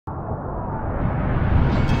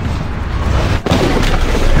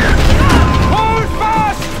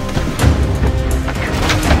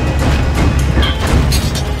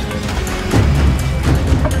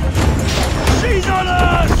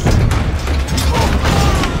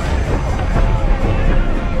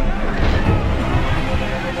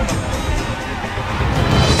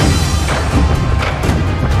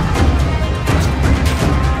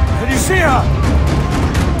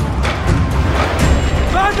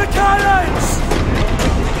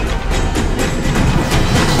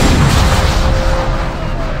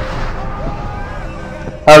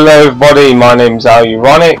Hello everybody, my name's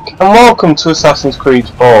Aluronic and welcome to Assassin's Creed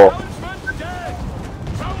 4.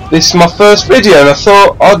 This is my first video and I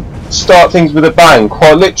thought I'd start things with a bang,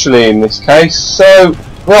 quite literally in this case. So,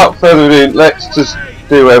 without further ado, let's just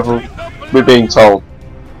do whatever we're being told.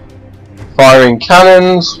 Firing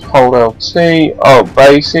cannons, hold LT, oh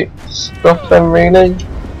basic stuff then really,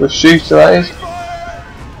 the shooter that is.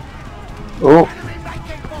 Oh,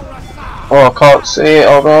 I can't see it,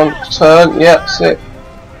 hold on, turn, yeah, that's it.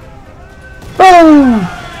 Boom!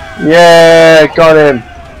 Yeah, got him.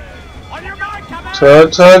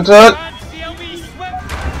 Turn.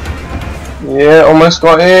 Yeah, almost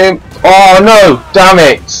got him. Oh no, damn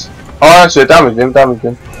it! Oh, actually, damaged him.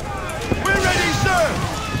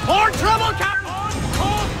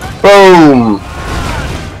 Boom!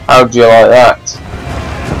 How'd you like that?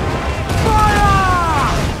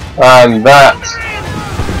 And that.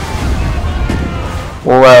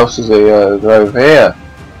 What else is he over here?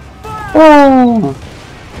 Boom!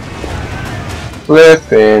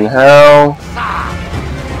 Flipping hell.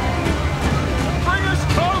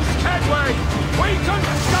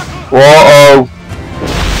 Whoa!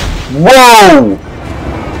 Whoa!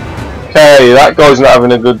 Okay, that guy's not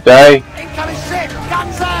having a good day.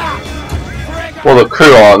 Well, the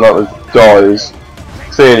crew are, not the guys.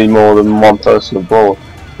 Clearly more than one person aboard.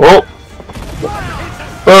 Oh!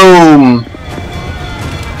 Boom!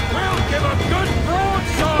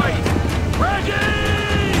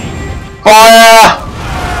 Fire!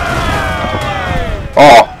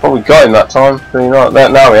 Oh, probably got him that time. Pretty not.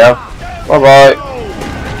 Now we have. Bye bye.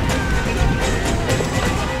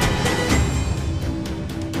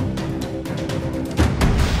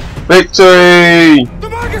 Victory! The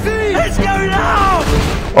magazine! Let's go now!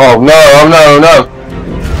 Oh no!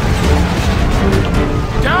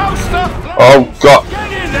 Oh god!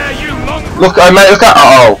 Get in there, you mongrel! Look, mate! Look at!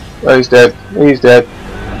 Oh, he's dead. He's dead.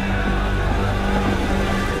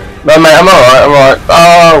 No, mate, I'm alright.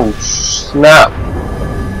 Oh, snap.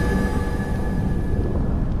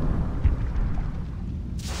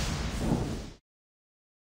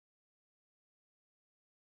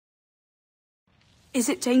 Is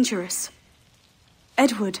it dangerous?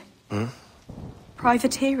 Edward?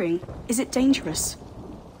 Privateering, is it dangerous?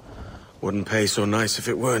 Wouldn't pay so nice if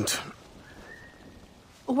it weren't.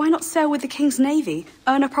 Why not sail with the King's Navy?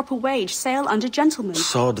 Earn a proper wage, sail under gentlemen.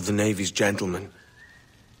 Sod the Navy's gentlemen.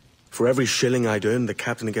 For every shilling I'd earn, the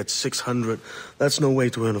captain gets 600. That's no way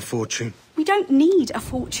to earn a fortune. We don't need a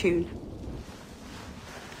fortune.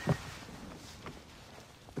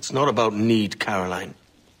 It's not about need, Caroline.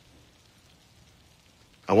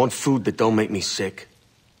 I want food that don't make me sick.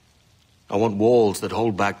 I want walls that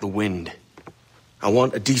hold back the wind. I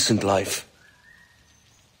want a decent life.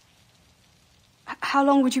 How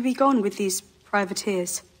long would you be gone with these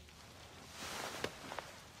privateers?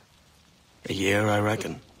 A year, I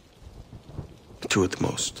reckon. 2 at the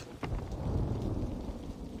most.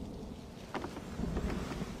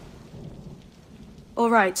 All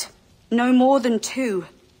right. No more than 2.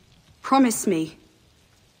 Promise me.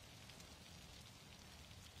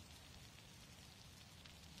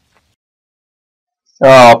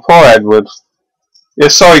 Oh, poor Edward. Yeah,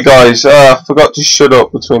 sorry guys, I forgot to shut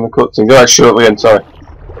up between the cutscenes. Go ahead, shut up again, sorry.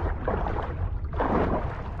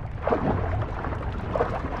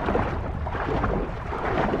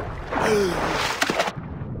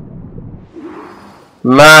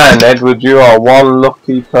 Man, Edward, you are one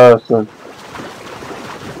lucky person.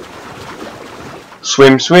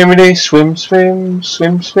 Swim, swimmity, swim, swim,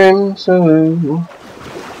 swim, swim, swim.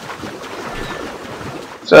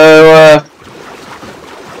 So,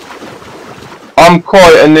 I'm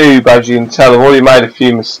quite a noob, as you can tell. I've already made a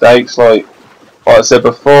few mistakes, like I said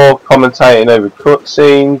before, commentating over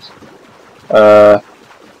cutscenes.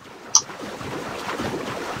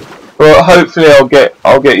 But hopefully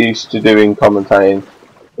I'll get used to doing commentating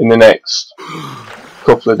in the next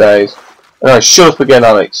couple of days. Anyway, shut up again,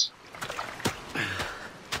 Alex.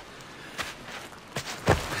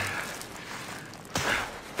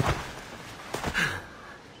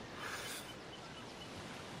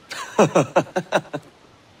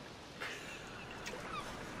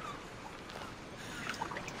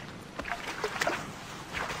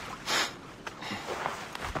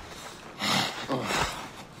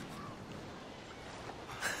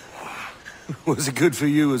 Was it good for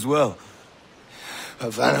you as well?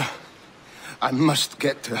 Havana. I must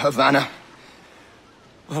get to Havana.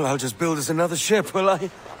 Well, I'll just build us another ship, will I?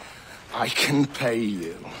 I can pay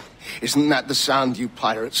you. Isn't that the sound you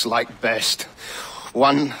pirates like best?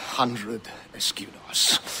 100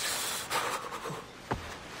 escudos.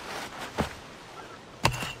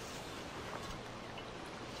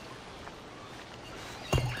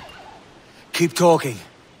 Keep talking.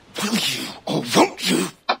 Will you or won't you?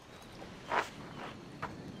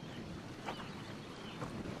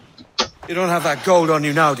 You don't have that gold on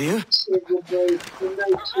you now, do you?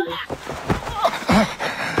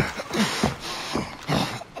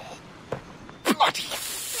 Bloody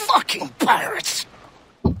fucking pirates!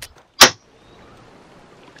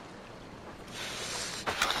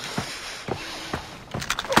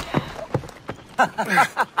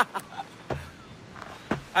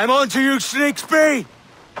 I'm on to you, Snakesby!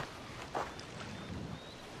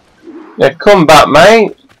 Yeah, come back,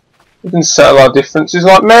 mate. We can settle our differences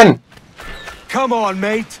like men. Come on,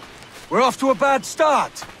 mate. We're off to a bad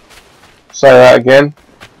start. Say that again.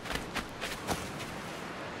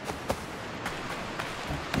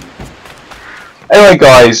 Anyway,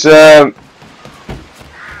 guys, I've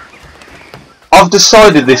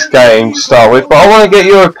decided this game to start with, but I want to get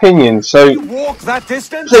your opinion, so You walk that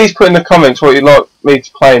distance? please put in the comments what you'd like me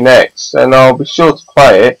to play next, and I'll be sure to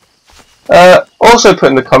play it. Also put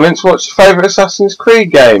in the comments what's your favourite Assassin's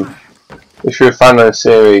Creed game, if you're a fan of the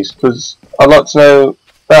series, because I'd like to know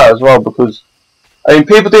that as well, because, I mean,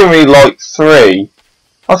 people didn't really like 3.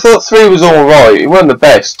 I thought 3 was alright, it wasn't the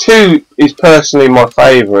best. 2 is personally my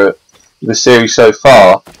favourite of the series so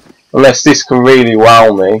far, unless this can really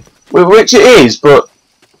wow me, which it is, but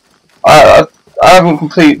I haven't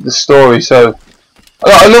completed the story, so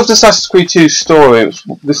I loved Assassin's Creed 2's story.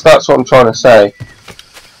 That's what I'm trying to say.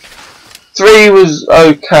 3 was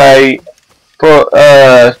okay, but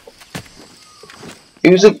it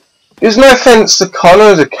was no offence to Connor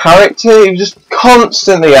as a character. He was just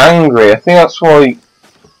constantly angry. I think that's why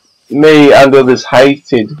me and others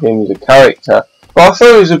hated him as a character. But I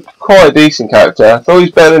thought he was quite a decent character. I thought he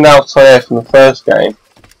was better than Altair from the first game,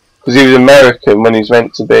 because he was American when he's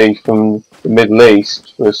meant to be from the Middle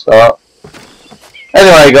East for a start.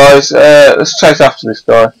 Anyway, guys, let's chase after this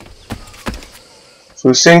guy. Should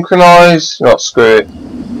we synchronise? Not screw it.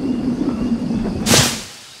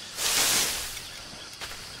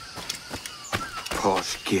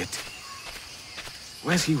 Posh git.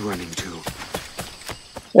 Where's he running to?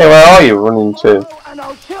 Yeah, where are you running to? And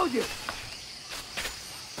I'll kill you.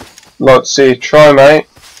 Like to see you try, mate.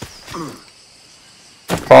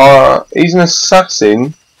 He's an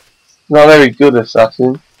assassin. Not a very good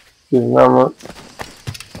assassin. Doesn't know much.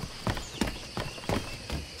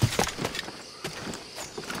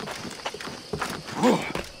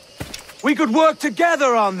 We could work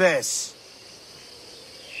together on this.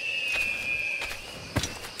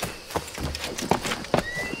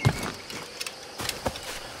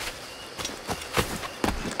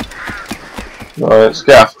 Right, let's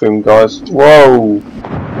get after him, guys. Whoa!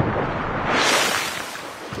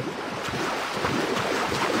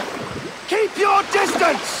 Keep your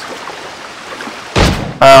distance.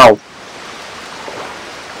 Ow!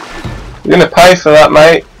 You're gonna pay for that,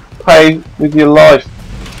 mate. Pay with your life.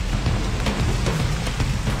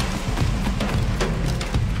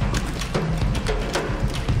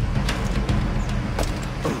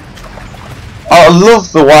 I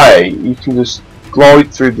love the way you can just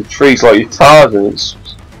glide through the trees like your Tarzan. It's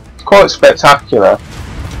quite spectacular.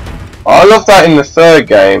 I love that in the third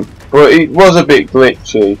game, but it was a bit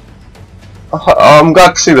glitchy. I'm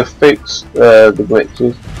glad to see they fixed the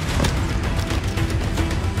glitches.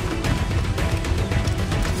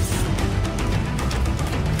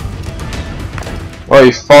 Well,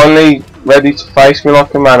 you're finally ready to face me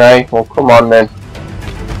like a man, eh? Well, come on then.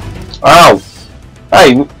 Ow!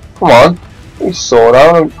 Hey, come on. You saw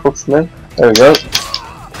that, don't push me. There we go.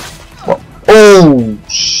 What? Oh!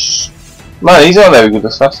 Man, he's not a very good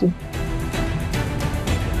assassin.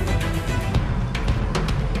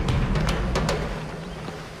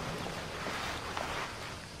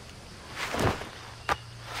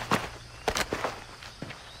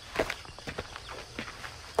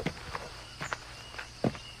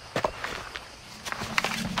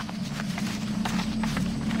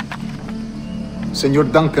 Senor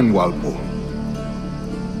Duncan Walpole,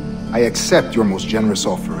 I accept your most generous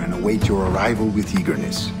offer and await your arrival with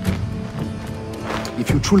eagerness.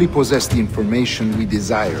 If you truly possess the information we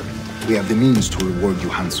desire, we have the means to reward you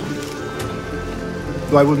handsomely.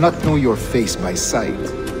 Though I will not know your face by sight,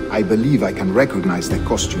 I believe I can recognize the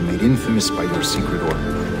costume made infamous by your secret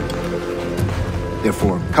order.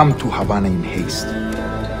 Therefore, come to Havana in haste,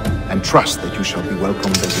 and trust that you shall be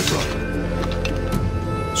welcomed as a brother.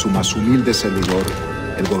 Su más humilde servidor,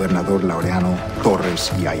 el gobernador Laureano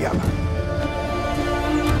Torres y Ayala.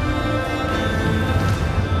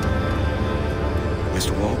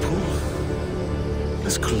 Mr. Walpole,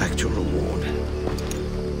 let's collect your reward.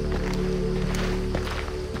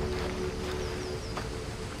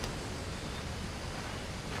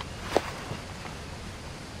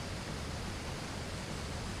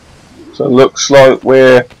 So it looks like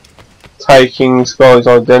we're taking this guy's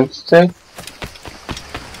identity.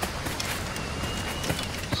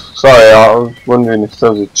 Sorry, I was wondering if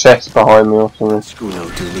there was a chest behind me or something. Schooner will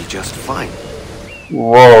do me just fine.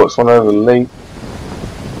 Whoa, it's one over the leap.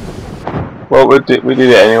 Well, we did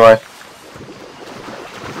it anyway.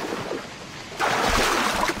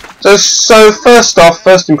 So first off,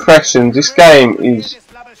 first impressions, this game is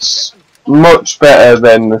much better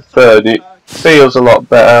than the third. It feels a lot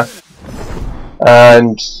better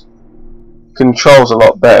and controls a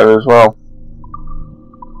lot better as well.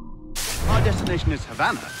 Our destination is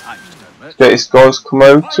Havana. I'm just over it. Get this guys come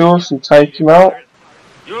over to us and take him out.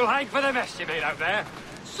 You'll hang for the mess you made out there.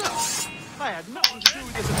 I had nothing to do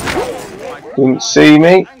with this at all. Didn't see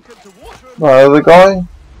me. My other guy.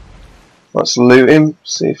 Let's loot him,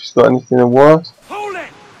 see if he's got anything of worth. Hold it!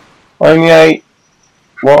 Only 8.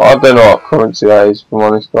 Well, I don't know what currency that is, if I'm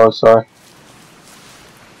honest, guys, sorry.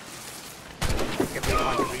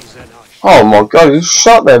 Oh my god, who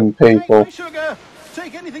shot them people? Take my sugar.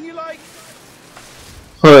 Take anything you like.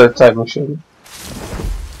 Take my sugar.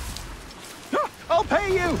 I'll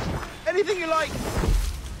pay you. Anything you like.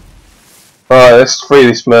 Alright, let's free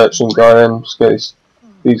this merchant guy then. Let's get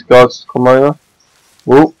these guards to come over.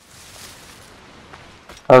 Whoop.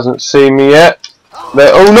 Hasn't seen me yet. Oh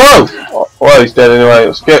no! Oh, he's dead anyway.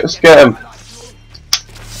 Let's get him.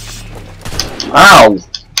 Ow!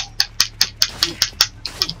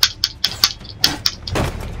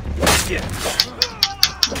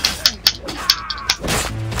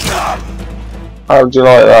 How'd you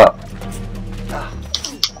like that?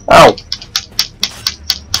 Ow!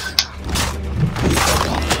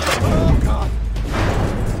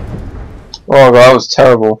 Oh god, that was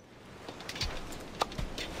terrible.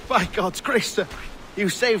 By God's grace, sir, you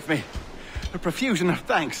saved me. A profusion of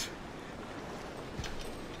thanks.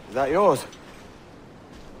 Is that yours?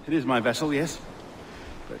 It is my vessel, yes.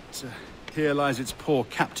 But here lies its poor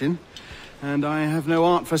captain, and I have no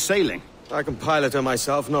art for sailing. I can pilot her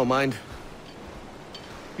myself, no mind.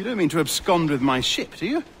 You don't mean to abscond with my ship, do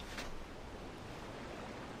you?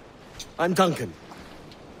 I'm Duncan.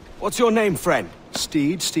 What's your name, friend?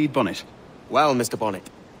 Stede Bonnet. Well, Mr. Bonnet,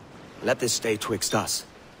 let this stay twixt us.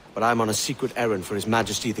 But I'm on a secret errand for His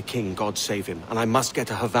Majesty the King, God save him, and I must get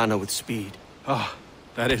to Havana with speed. Ah,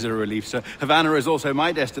 that is a relief, sir. Havana is also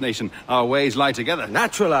my destination. Our ways lie together.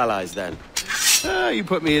 Natural allies, then. Ah, you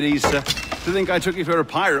put me at ease, sir. To think I took you for a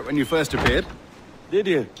pirate when you first appeared. Did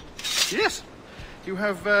you? Yes. You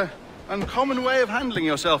have uncommon way of handling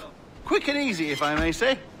yourself. Quick and easy, if I may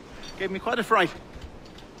say. Gave me quite a fright.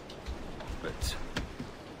 But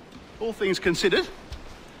all things considered,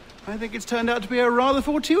 I think it's turned out to be a rather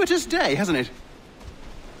fortuitous day, hasn't it?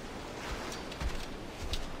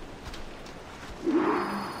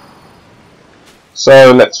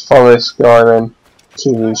 So let's follow this guy then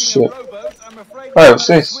to his ship. Oh, what's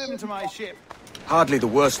this? Hardly the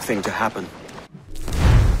worst thing to happen.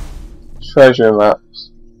 Treasure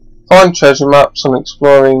maps. Find treasure maps on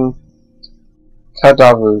exploring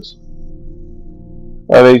cadavers.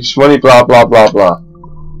 Oh, they just money, blah blah blah blah.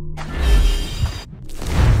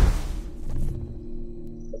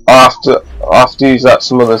 I have to use that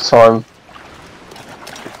some other time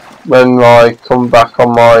when I come back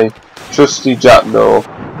on my trusty jackdaw.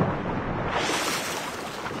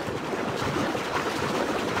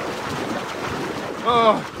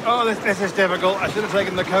 Oh, this is difficult. I should have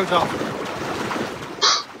taken the coat off.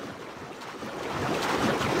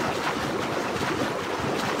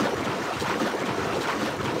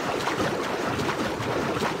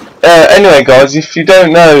 Anyway guys, if you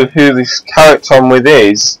don't know who this character I'm with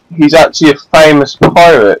is, he's actually a famous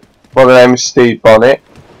pirate by the name of Stede Bonnet.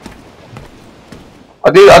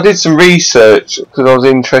 I did some research because I was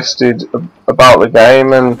interested about the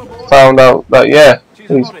game and found out that yeah,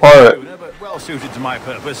 he's a pirate. But well suited to my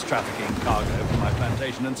purpose, trafficking cargo from my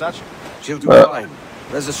plantation and such. She'll do fine.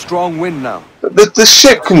 There's a strong wind now. The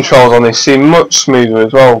ship controls on this seem much smoother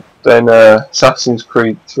as well than Assassin's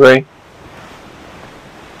Creed 3.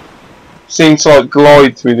 Seem to like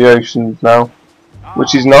glide through the oceans now,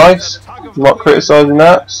 which is nice. I'm not criticising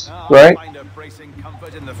that. It's great. Find a bracing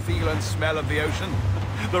comfort in the feel and smell of the ocean,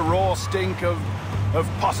 the raw stink of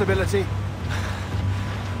possibility.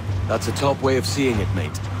 That's a top way of seeing it,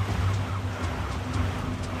 mate.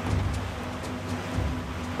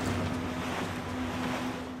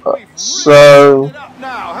 So It up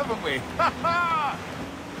now, haven't we?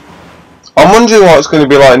 I'm wondering what it's going to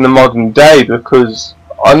be like in the modern day, because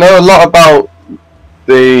I know a lot about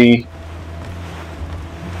the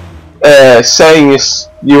saying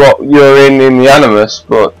you're in the Animus,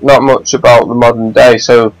 but not much about the modern day.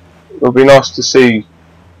 So it'll be nice to see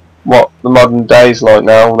what the modern day's like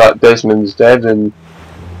now, that Desmond's dead and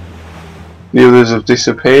the others have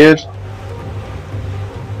disappeared.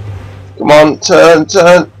 Come on, turn,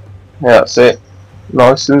 turn. Yeah, that's it.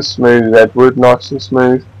 Nice and smooth, Edward, nice and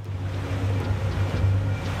smooth.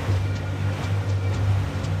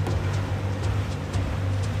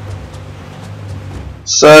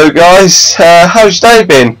 So guys, how's your day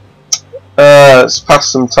been? Let's pass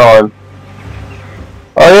some time.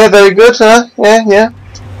 Oh yeah, very good, huh? Yeah.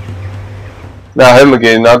 No,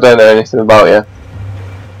 Himmergin, I don't know anything about you.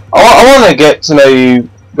 I want to get to know you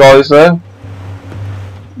guys though,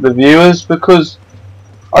 the viewers, because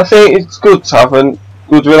I think it's good to have a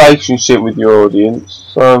good relationship with your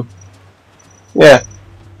audience. So, yeah.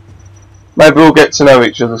 Maybe we'll get to know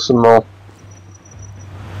each other some more.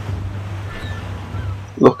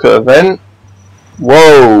 Look at event.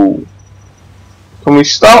 Whoa. Can we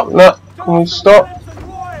stop? No. Can we stop?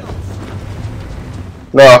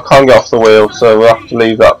 No, I can't get off the wheel, so we'll have to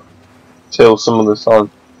leave that till some other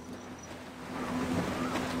time.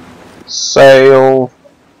 Sail.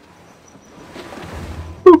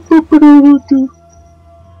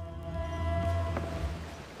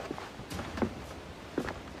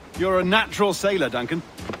 You're a natural sailor, Duncan.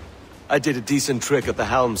 I did a decent trick at the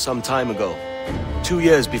helm some time ago. 2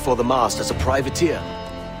 years before the mast as a privateer.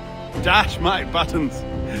 Dash my buttons.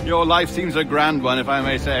 Your life seems a grand one, if I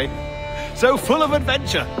may say. So full of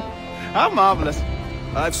adventure. How marvelous.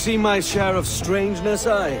 I've seen my share of strangeness,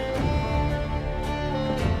 aye.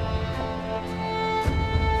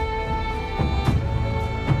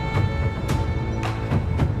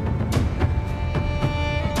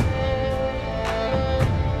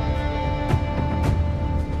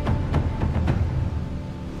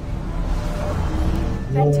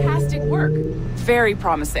 Fantastic work. Very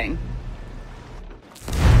promising.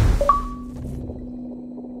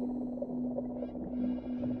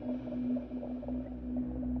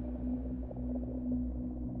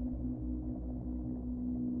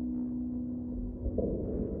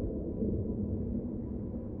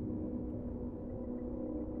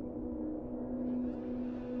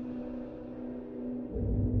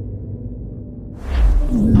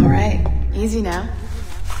 All right, easy now.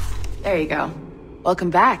 There you go.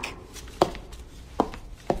 Welcome back.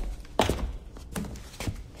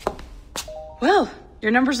 Well,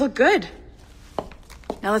 your numbers look good.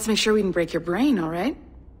 Now let's make sure we can break your brain, all right?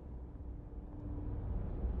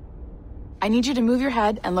 I need you to move your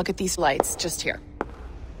head and look at these lights just here.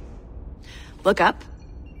 Look up.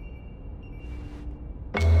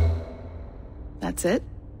 That's it.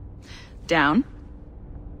 Down.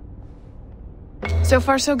 So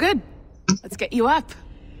far, so good. Let's get you up.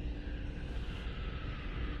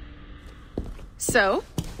 So,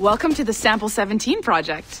 welcome to the Sample 17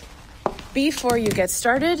 project. Before you get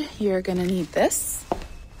started, you're gonna need this.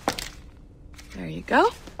 There you go.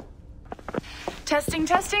 Testing,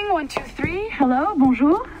 1, 2, 3. Hello,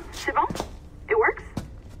 bonjour. C'est bon? It works?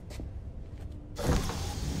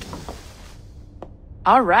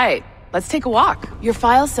 All right, let's take a walk. Your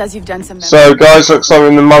file says you've done some... So guys, looks like we're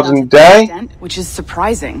in the modern day. Which is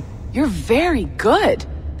surprising. You're very good.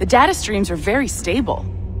 The data streams are very stable.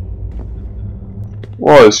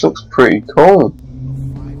 Whoa, this looks pretty cool.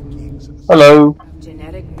 Hello.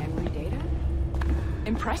 Genetic memory data?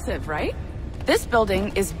 Impressive, right? This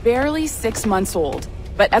building is barely 6 months old,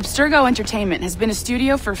 but Abstergo Entertainment has been a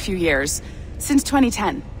studio for a few years, since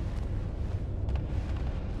 2010.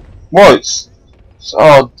 What? It's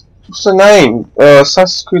odd. What's the name?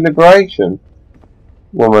 Assassin's Creed Liberation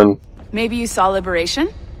woman. Maybe you saw Liberation?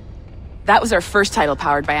 That was our first title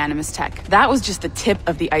powered by Animus Tech. That was just the tip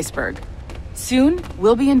of the iceberg. Soon,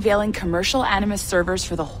 we'll be unveiling commercial Animus servers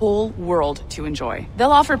for the whole world to enjoy.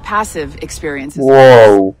 They'll offer passive experiences.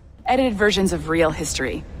 Whoa. Edited versions of real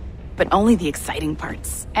history, but only the exciting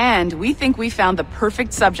parts. And we think we found the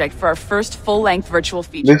perfect subject for our first full-length virtual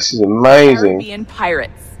feature. This is amazing. Caribbean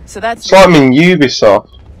Pirates. So that's... It's like I'm in Ubisoft.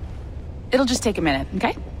 It'll just take a minute,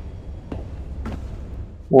 okay?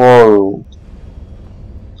 Whoa.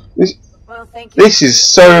 Well, thank you. This is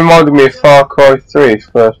so reminding me of Far Cry 3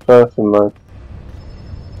 first person mode.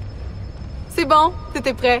 C'est bon,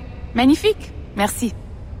 t'étais prêt. Magnifique. Merci.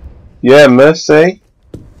 Yeah, merci.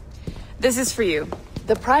 This is for you.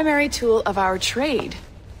 The primary tool of our trade.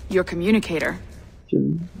 Your communicator.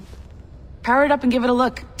 Power it up and give it a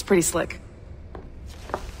look. It's pretty slick.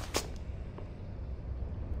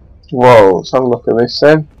 Whoa, let's have a look at this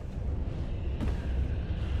then.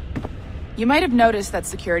 You might have noticed that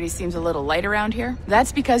security seems a little light around here.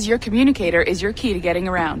 That's because your communicator is your key to getting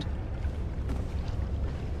around.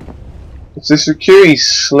 If the security's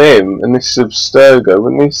slim and this is Abstergo,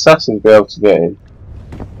 wouldn't the assassins be able to get in?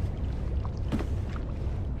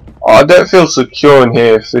 I don't feel secure in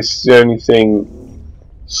here if this is the only thing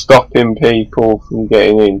stopping people from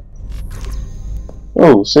getting in.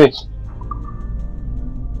 Oh, what's this?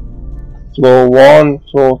 Floor 1,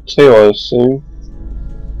 floor 2, I assume.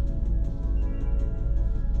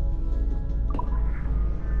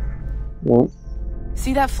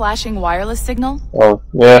 See that flashing wireless signal? Oh,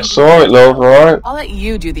 yeah, saw it, love, right. I'll let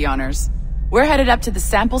you do the honors. We're headed up to the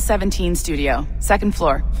Sample 17 studio, 2nd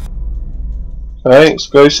floor. Okay, let's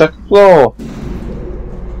go 2nd floor.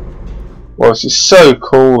 Well, this is so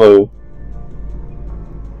cool, though.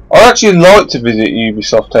 I'd actually like to visit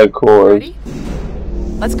Ubisoft headquarters. Ready?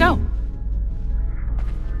 Let's go.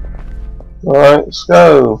 Alright, let's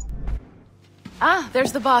go. Ah,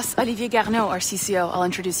 there's the boss, Olivier Garneau, our CCO. I'll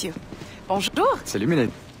introduce you. Bonjour. Salut,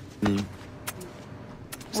 Mélanie.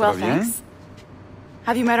 Well, thanks.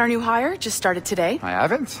 Have you met our new hire? Just started today. I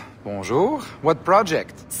haven't. Bonjour. What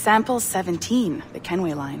project? Sample 17, the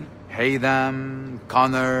Kenway line. Haytham,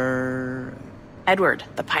 Connor... Edward,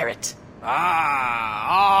 the pirate.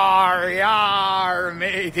 Ah, yar,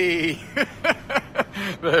 matey.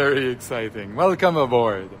 Very exciting. Welcome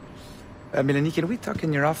aboard. Mélanie, can we talk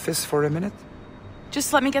in your office for a minute?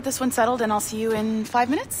 Just let me get this one settled and I'll see you in 5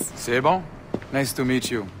 minutes. C'est bon. Nice to meet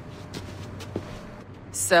you.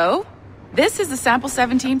 So, this is the Sample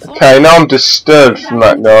 17 floor. Okay, now I'm disturbed from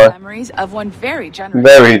that guy. Memories of one very generous.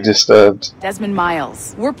 Very disturbed. Desmond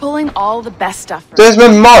Miles. We're pulling all the best stuff from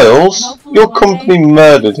Desmond Miles? Your company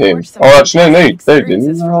murdered him. Oh, actually, no, they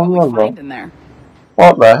didn't.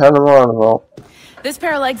 What the hell am I on about? This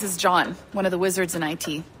pair of legs is John, one of the wizards in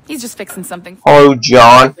IT. He's just fixing something. Oh,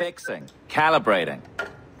 John. Fixing. Calibrating.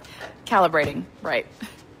 Calibrating, right.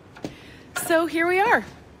 So here we are.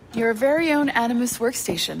 Your very own Animus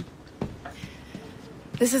workstation.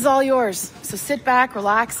 This is all yours, so sit back,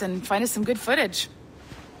 relax, and find us some good footage.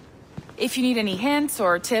 If you need any hints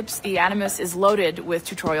or tips, the Animus is loaded with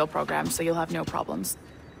tutorial programs, so you'll have no problems.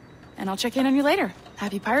 And I'll check in on you later.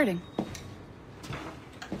 Happy pirating.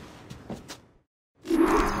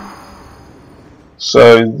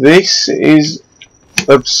 So this is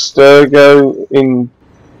Abstergo in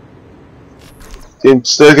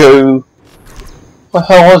Abstergo. What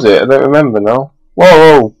the hell was it? I don't remember now.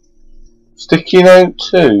 Whoa! Sticky Note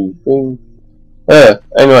 2. Yeah.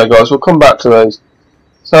 Anyway, guys, we'll come back to those.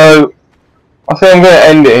 So I think I'm going to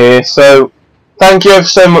end it here. So thank you ever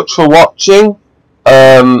so much for watching.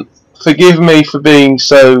 Forgive me for being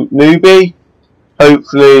so newbie.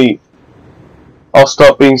 Hopefully I'll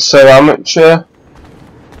stop being so amateur.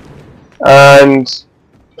 And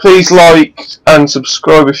please like and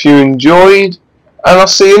subscribe if you enjoyed. And I'll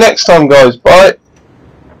see you next time, guys. Bye.